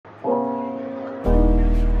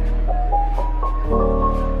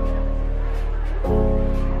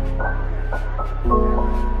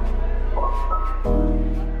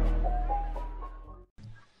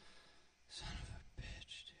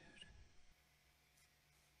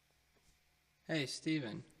Hey,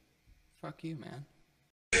 Steven. Fuck you, man.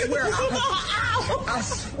 I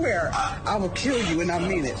swear, I will kill you, and I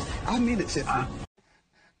mean it. I mean it, Tiffany.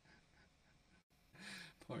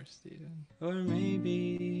 Poor Steven. Or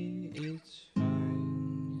maybe it's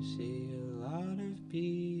fine. You see a lot of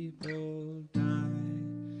people die.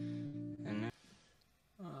 And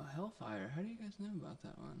Hellfire. How do you guys know about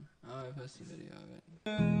that one? Oh, I posted a video of it.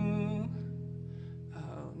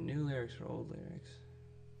 Oh, new lyrics or old lyrics?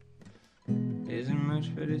 Isn't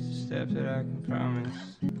much, but it's a step that I can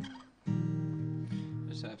promise.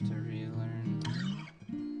 Just have to relearn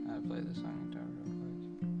how to play this on guitar real quick.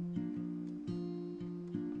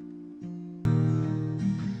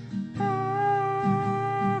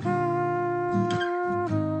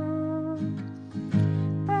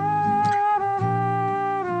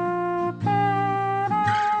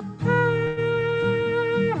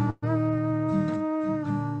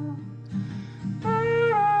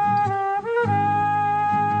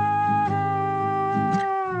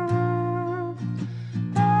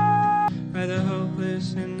 By the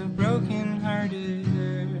hopeless and the broken-hearted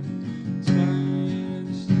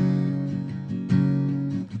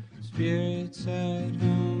spirits at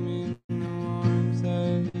home in the warmth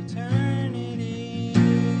of eternity.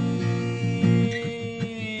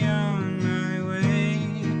 On my way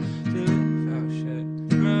to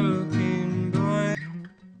broken boy.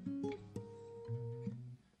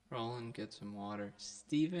 Roland, get some water.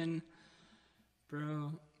 Steven,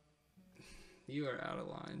 bro, you are out of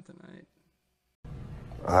line tonight.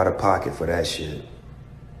 Out of pocket for that shit.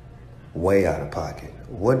 Way out of pocket.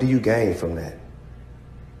 What do you gain from that?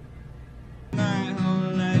 My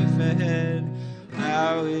whole life ahead,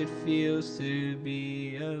 how it feels to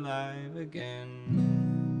be alive again.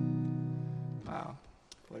 Wow,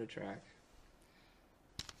 what a track.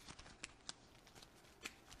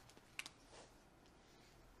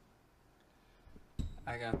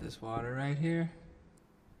 I got this water right here,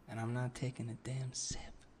 and I'm not taking a damn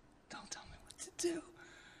sip. Don't tell me what to do.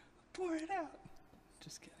 Pour it out.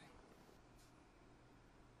 Just kidding.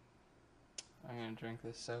 I'm gonna drink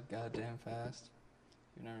this so goddamn fast.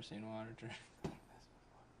 You've never seen water drink like this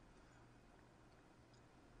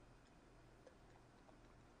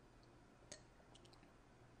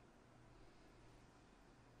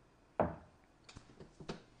before.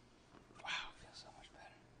 Wow, feels so much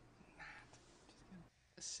better.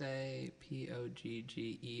 Say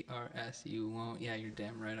Poggers. You won't. Yeah, you're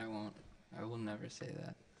damn right I won't. I will never say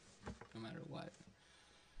that. No matter what.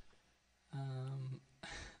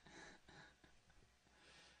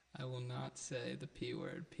 I will not say the P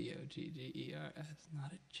word, Poggers,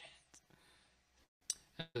 not a chance.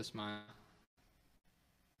 Have a smile.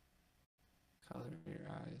 Color of your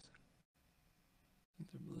eyes. I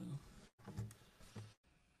think they're blue.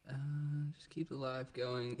 Just keep the live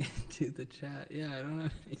going into the chat. Yeah, I don't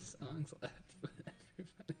have any songs left, but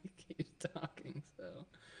everybody keeps talking, so.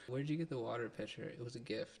 Where'd you get the water pitcher? It was a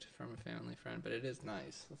gift from a family friend, but it is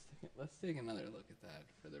nice. Let's take another look at that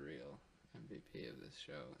for the real MVP of this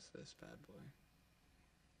show. It's this bad boy.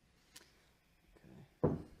 Okay.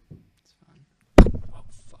 It's fun. Oh,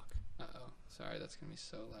 fuck. Uh-oh. Sorry, that's gonna be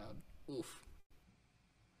so loud. Oof.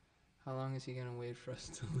 How long is he gonna wait for us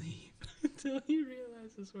to leave? Until he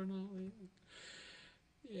realizes we're not leaving.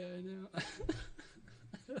 Yeah, I know. I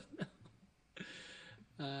don't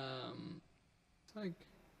know. It's like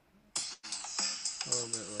a little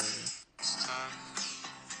bit later.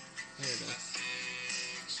 Here it is.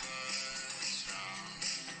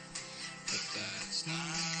 But that's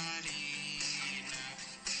not enough.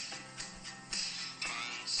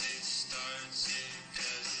 Once it starts, it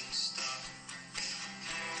doesn't stop.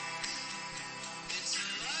 It's a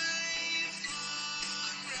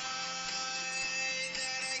lifelong ride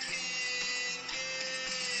that I can't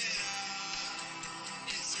get off.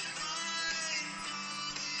 It's a fine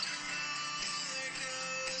roller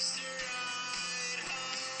coaster ride.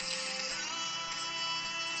 Hold on,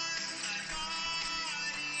 my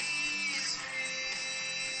body's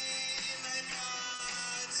free, my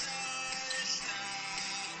thoughts are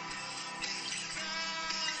stopped in the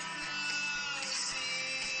front row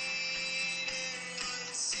seat, and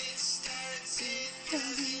once it starts, it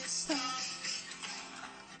doesn't stop.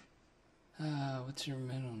 What's your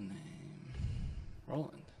middle name?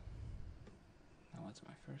 Roland. Now what's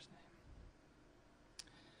my first name?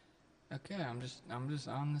 Okay, I'm just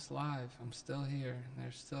on this live. I'm still here.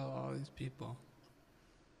 There's still all these people.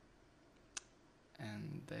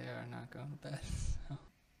 And they are not going to bed, so.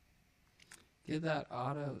 Get that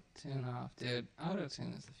auto-tune off. Dude,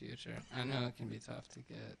 auto-tune is the future. I know it can be tough to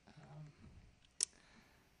get.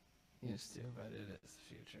 used to, but it is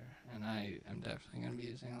the future. And I am definitely going to be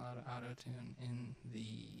using a lot of auto-tune in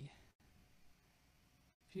the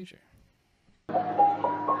future.